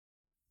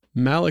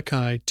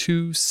Malachi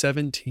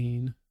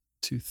 2:17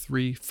 to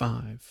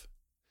 3:5.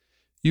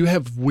 You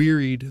have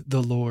wearied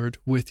the Lord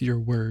with your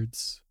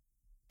words.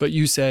 But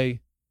you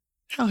say,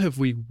 how have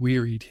we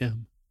wearied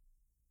him?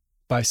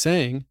 By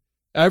saying,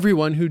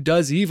 everyone who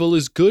does evil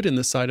is good in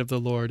the sight of the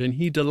Lord, and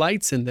he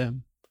delights in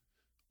them.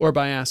 Or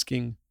by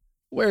asking,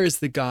 where is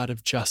the God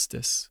of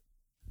justice?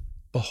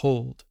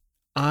 Behold,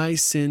 I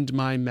send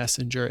my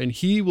messenger, and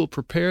he will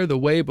prepare the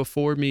way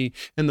before me,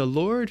 and the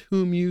Lord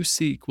whom you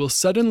seek will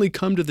suddenly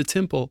come to the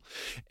temple.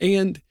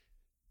 And,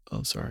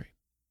 Can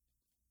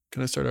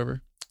I start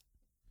over?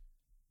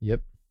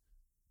 Yep.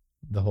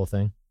 The whole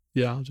thing?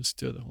 Yeah, I'll just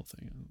do the whole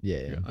thing.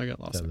 Yeah. I got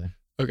lost. Totally.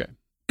 Okay.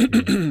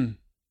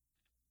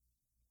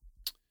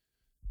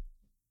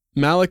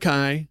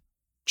 Malachi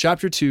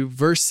chapter 2,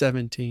 verse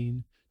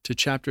 17 to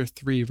chapter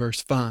 3,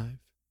 verse 5.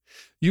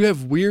 You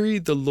have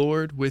wearied the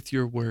Lord with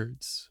your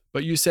words,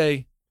 but you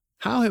say,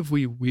 how have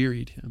we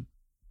wearied him?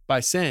 By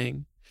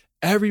saying,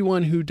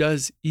 everyone who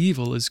does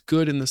evil is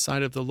good in the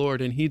sight of the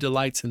Lord, and he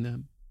delights in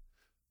them.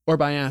 Or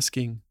by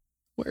asking,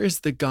 where is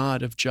the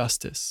God of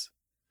justice?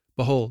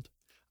 Behold,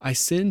 I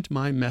send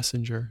my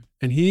messenger,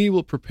 and he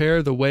will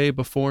prepare the way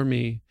before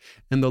me,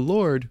 and the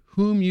Lord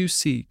whom you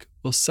seek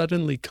will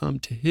suddenly come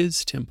to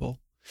his temple,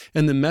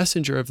 and the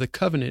messenger of the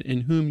covenant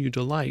in whom you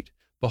delight,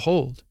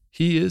 behold,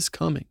 he is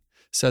coming,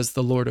 says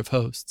the Lord of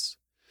hosts.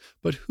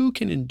 But who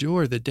can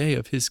endure the day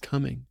of his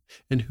coming,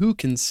 and who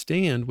can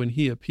stand when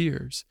he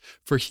appears?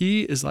 For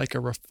he is like a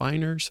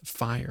refiner's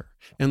fire,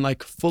 and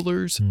like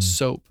fuller's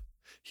soap.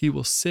 He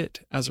will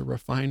sit as a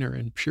refiner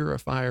and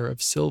purifier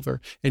of silver,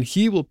 and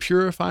he will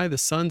purify the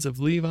sons of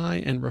Levi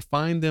and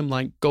refine them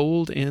like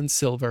gold and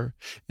silver,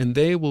 and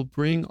they will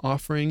bring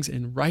offerings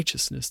in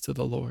righteousness to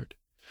the Lord.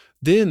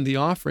 Then the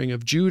offering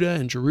of Judah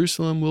and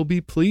Jerusalem will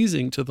be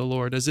pleasing to the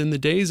Lord, as in the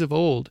days of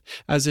old,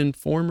 as in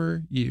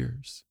former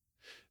years.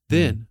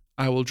 Then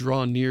I will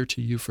draw near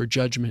to you for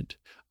judgment.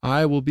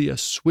 I will be a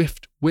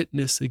swift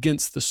witness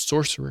against the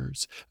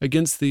sorcerers,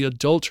 against the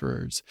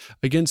adulterers,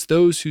 against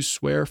those who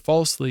swear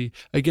falsely,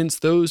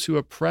 against those who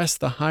oppress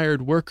the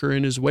hired worker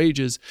in his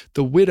wages,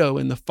 the widow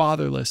and the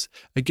fatherless,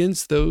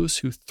 against those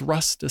who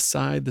thrust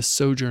aside the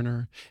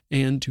sojourner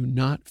and do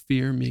not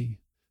fear me,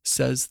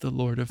 says the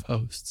Lord of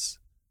hosts.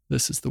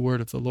 This is the word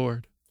of the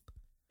Lord.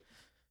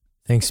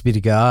 Thanks be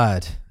to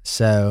God.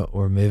 So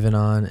we're moving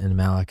on in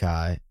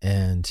Malachi,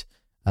 and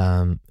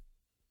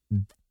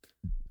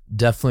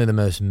definitely the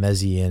most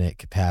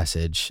messianic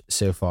passage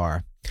so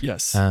far.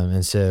 Yes.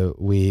 And so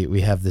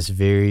we have this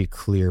very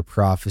clear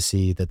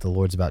prophecy that the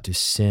Lord's about to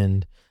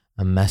send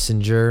a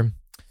messenger,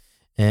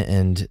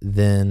 and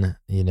then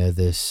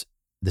this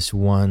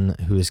one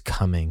who is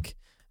coming,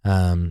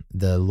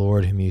 the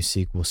Lord whom you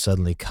seek will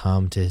suddenly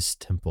come to his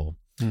temple.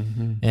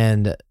 Mm-hmm.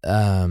 And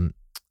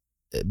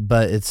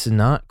but it's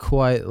not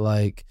quite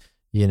like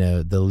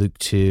the Luke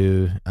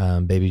 2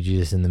 baby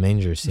Jesus in the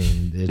manger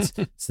scene.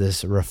 It's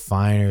this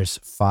refiner's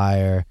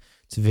fire.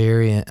 It's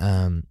very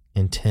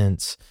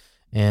intense.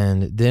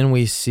 And then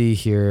we see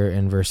here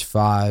in verse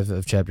 5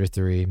 of chapter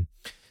 3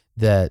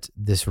 that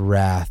this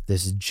wrath,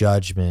 this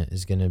judgment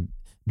is going to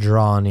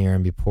draw near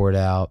and be poured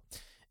out.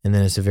 And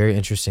then it's a very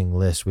interesting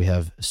list. We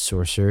have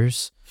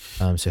sorcerers,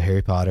 so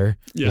Harry Potter.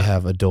 Yeah. We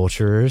have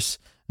adulterers.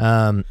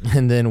 And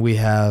then we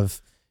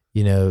have,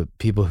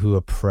 people who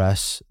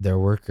oppress their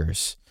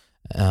workers.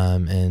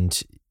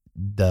 And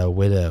the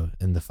widow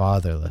and the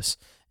fatherless,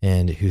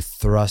 and who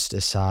thrust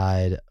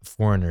aside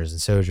foreigners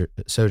and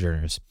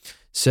sojourners.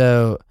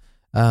 So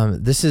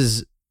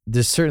this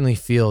certainly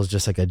feels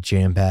just like a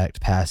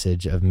jam-packed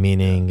passage of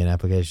meaning and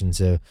application.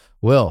 So,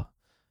 Will,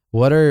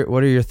 what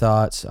are your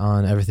thoughts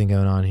on everything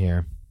going on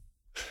here?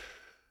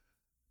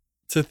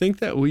 To think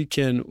that we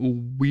can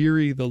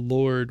weary the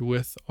Lord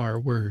with our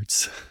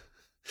words.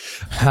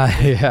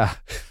 Yeah.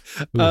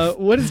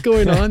 What is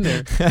going on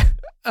there?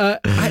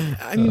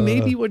 I mean,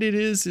 maybe what it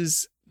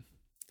is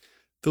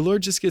the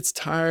Lord just gets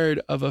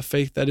tired of a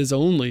faith that is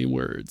only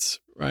words,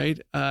 right?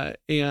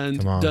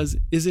 And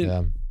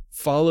isn't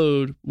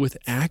followed with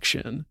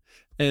action.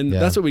 And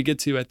that's what we get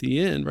to at the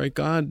end, right?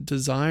 God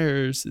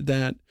desires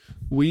that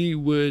we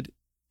would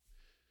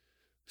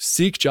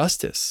seek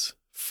justice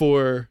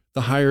for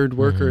the hired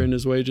worker and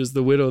his wages,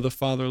 the widow, the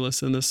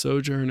fatherless, and the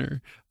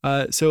sojourner.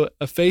 So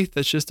a faith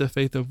that's just a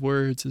faith of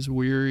words is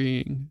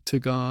wearying to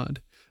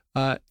God.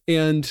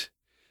 And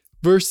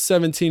verse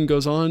 17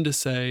 goes on to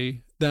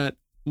say that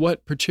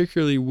what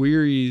particularly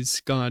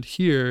wearies God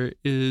here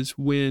is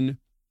when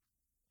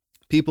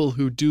people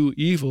who do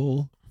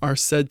evil are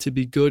said to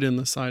be good in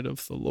the sight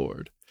of the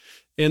Lord.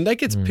 And that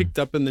gets picked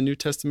up in the New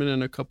Testament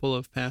in a couple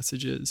of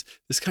passages,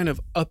 this kind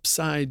of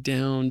upside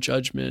down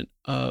judgment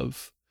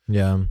of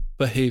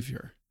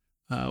behavior,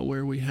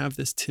 where we have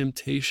this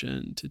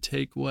temptation to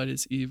take what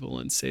is evil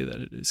and say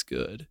that it is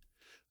good.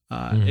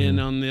 And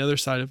on the other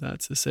side of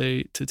that,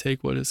 to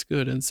take what is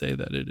good and say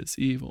that it is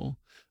evil.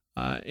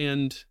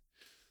 And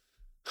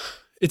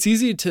it's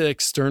easy to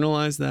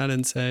externalize that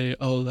and say,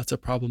 oh, that's a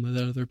problem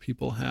that other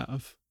people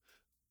have.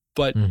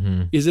 But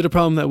is it a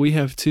problem that we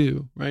have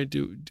too, right?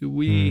 Do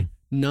we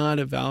not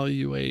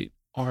evaluate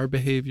our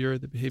behavior,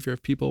 the behavior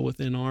of people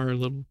within our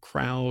little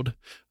crowd,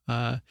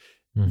 Mhm.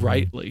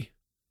 rightly.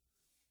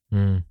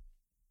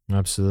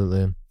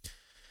 Absolutely.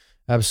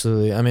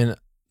 Absolutely. I mean,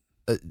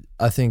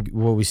 I think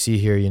what we see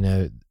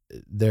here,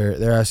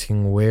 they're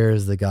asking, where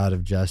is the God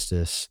of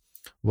justice,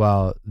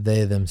 while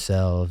they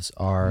themselves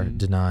are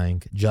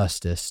denying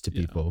justice to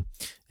people.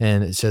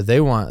 And so they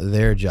want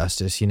their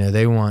justice.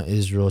 They want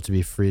Israel to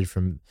be freed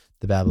from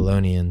the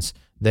Babylonians.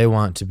 They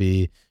want to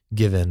be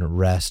given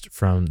rest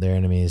from their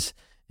enemies.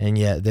 And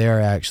yet they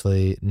are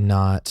actually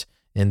not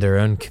in their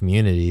own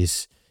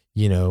communities,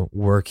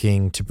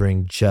 working to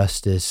bring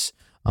justice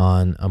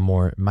on a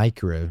more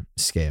micro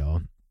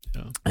scale.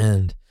 Yeah.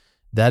 And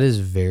that is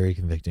very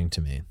convicting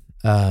to me.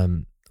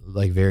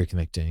 Very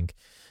convicting,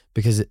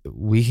 because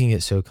we can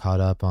get so caught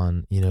up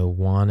on,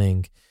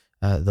 wanting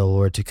the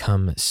Lord to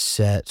come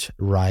set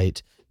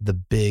right the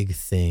big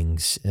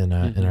things in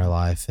our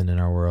life and in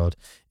our world.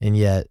 And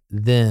yet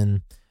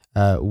then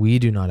we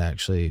do not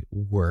actually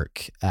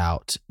work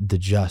out the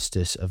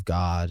justice of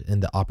God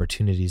and the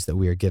opportunities that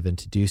we are given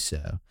to do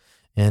so.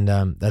 And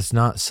that's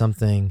not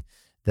something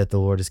that the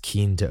Lord is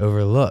keen to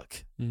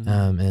overlook,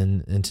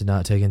 and to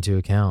not take into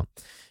account.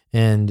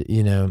 And,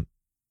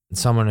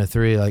 Psalm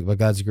 103, by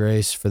God's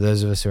grace, for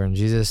those of us who are in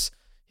Jesus,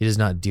 he does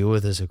not deal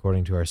with us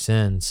according to our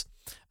sins.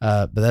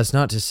 But that's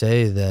not to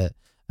say that,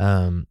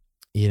 a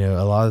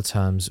lot of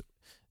times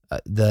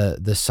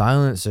the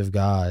silence of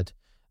God,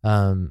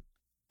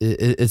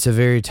 it's a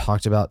very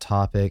talked about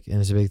topic, and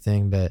it's a big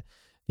thing. But,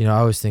 I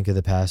always think of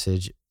the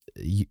passage,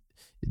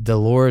 the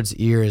Lord's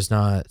ear is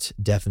not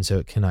deafened so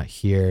it cannot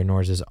hear,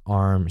 nor is his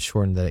arm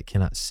shortened that it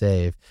cannot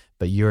save,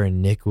 but your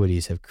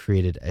iniquities have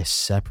created a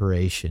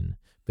separation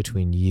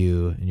between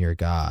you and your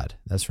God.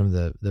 That's from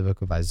the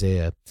book of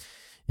Isaiah.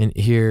 And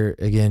here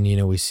again,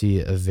 we see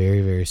a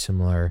very, very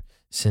similar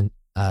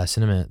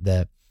sentiment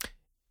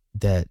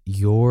that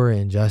your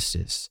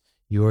injustice,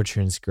 your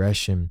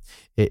transgression,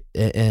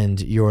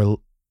 and your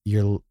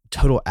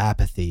total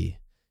apathy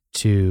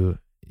to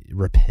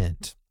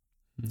repent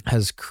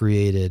has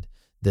created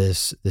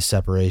this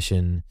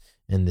separation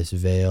and this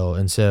veil.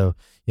 And so,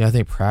 I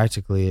think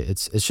practically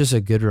it's just a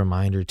good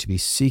reminder to be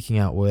seeking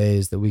out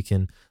ways that we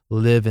can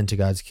live into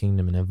God's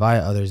kingdom and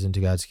invite others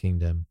into God's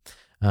kingdom.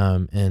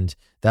 And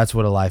that's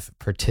what a life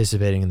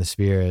participating in the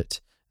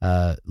Spirit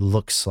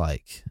looks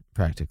like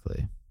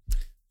practically.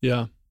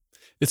 Yeah.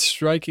 It's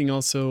striking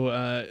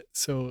also.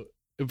 So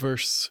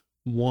verse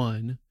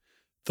 1,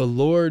 the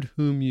Lord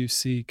whom you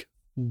seek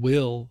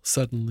will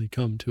suddenly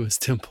come to his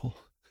temple.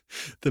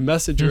 The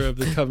messenger of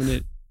the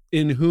covenant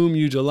in whom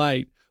you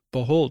delight,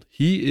 behold,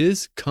 he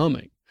is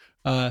coming.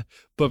 But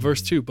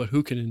verse 2, but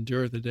who can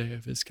endure the day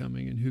of his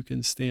coming, and who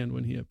can stand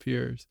when he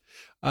appears?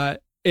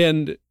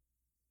 And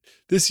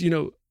this,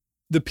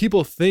 the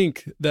people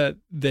think that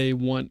they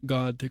want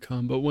God to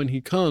come, but when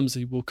he comes,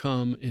 he will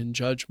come in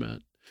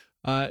judgment.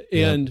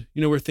 And,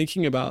 we're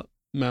thinking about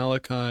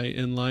Malachi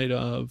in light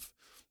of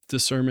the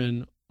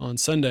sermon on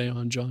Sunday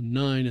on John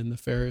 9 and the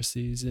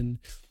Pharisees. And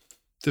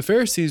the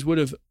Pharisees would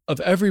have, of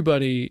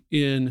everybody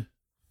in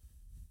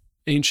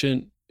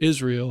ancient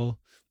Israel,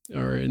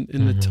 or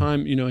in the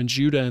time, in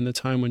Judah, in the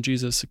time when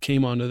Jesus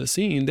came onto the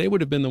scene, they would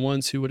have been the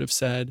ones who would have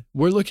said,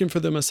 we're looking for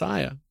the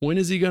Messiah. When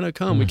is he going to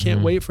come? We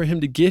can't wait for him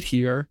to get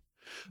here.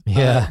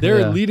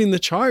 They're leading the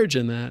charge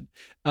in that.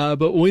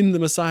 But when the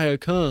Messiah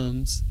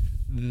comes,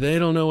 they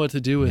don't know what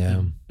to do with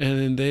him,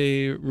 and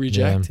they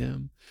reject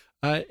him.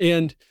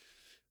 And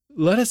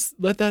let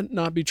that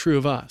not be true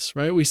of us,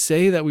 right? We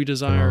say that we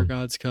desire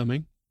God's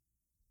coming,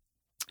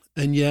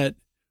 and yet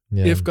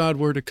if God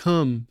were to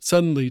come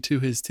suddenly to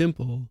his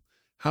temple,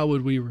 how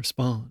would we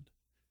respond?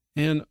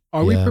 And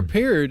are we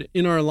prepared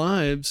in our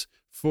lives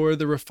for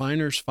the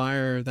refiner's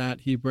fire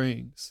that he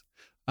brings?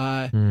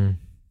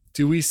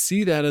 Do we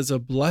see that as a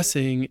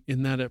blessing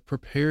in that it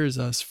prepares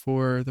us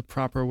for the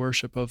proper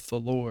worship of the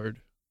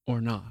Lord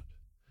or not?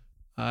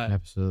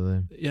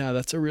 Absolutely. Yeah,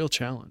 that's a real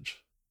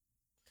challenge.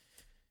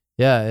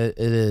 Yeah, it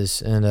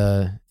is. And,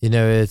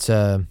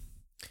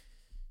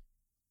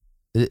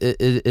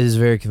 it is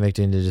very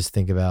convicting to just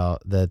think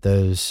about that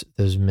those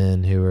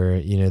men who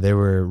were, they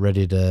were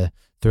ready to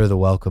throw the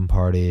welcome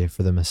party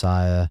for the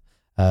Messiah.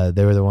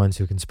 They were the ones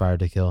who conspired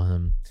to kill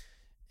him.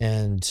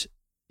 And,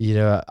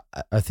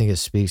 I think it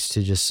speaks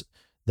to just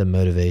the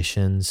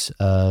motivations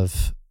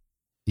of,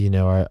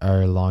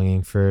 our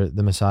longing for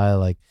the Messiah.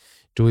 Like,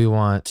 do we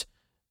want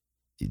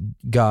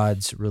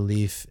God's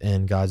relief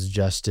and God's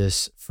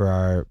justice for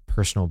our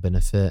personal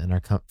benefit and our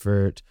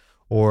comfort?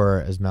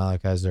 Or, as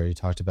Malachi has already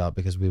talked about,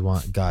 because we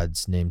want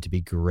God's name to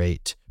be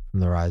great from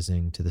the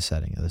rising to the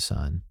setting of the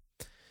sun.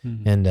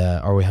 And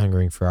are we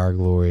hungering for our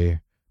glory,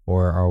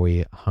 or are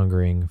we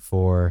hungering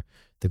for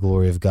the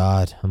glory of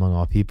God among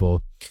all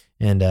people?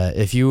 And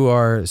if you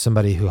are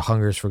somebody who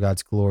hungers for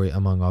God's glory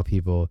among all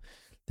people,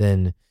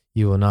 then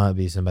you will not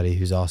be somebody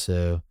who's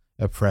also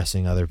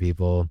oppressing other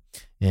people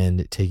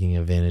and taking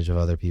advantage of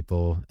other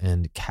people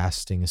and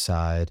casting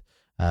aside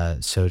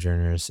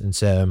sojourners. And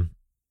so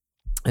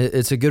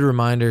it's a good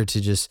reminder to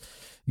just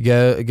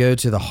go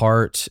to the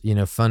heart,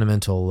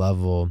 fundamental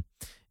level,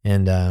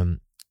 and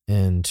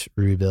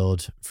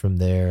rebuild from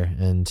there.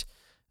 And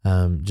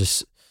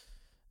just,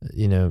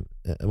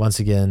 once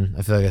again,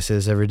 I feel like I say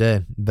this every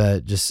day,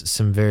 but just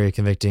some very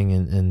convicting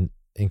and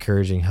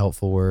encouraging,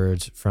 helpful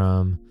words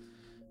from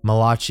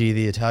Malachi,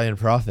 the Italian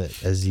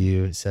prophet, as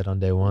you said on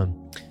day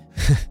one.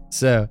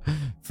 So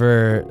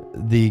for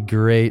the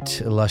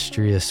great,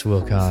 illustrious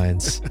Will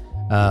Kynes,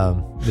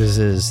 this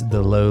is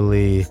the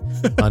lowly,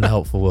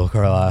 unhelpful Will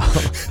Carlisle.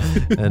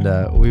 And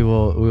we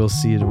will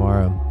see you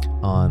tomorrow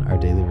on Our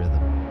Daily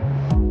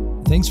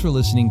Rhythm. Thanks for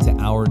listening to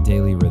Our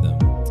Daily Rhythm.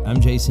 I'm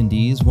Jason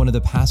Dees, one of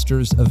the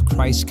pastors of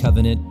Christ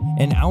Covenant,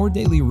 and Our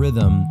Daily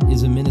Rhythm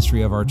is a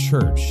ministry of our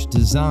church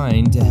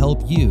designed to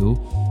help you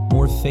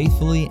more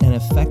faithfully and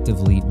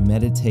effectively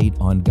meditate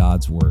on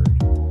God's Word.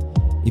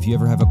 If you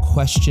ever have a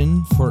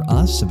question for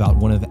us about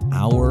one of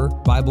our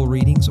Bible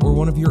readings or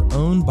one of your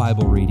own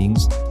Bible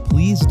readings,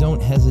 please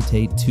don't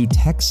hesitate to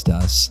text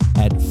us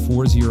at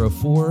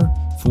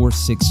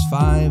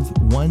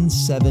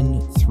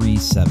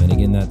 404-465-1737.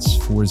 Again, that's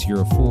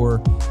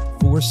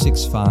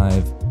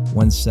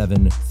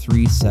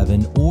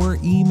 404-465-1737, or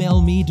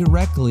email me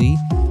directly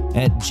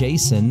at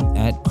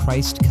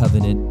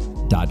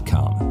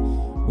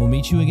jason@christcovenant.com. We'll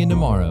meet you again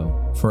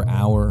tomorrow for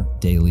Our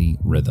Daily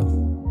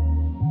Rhythm.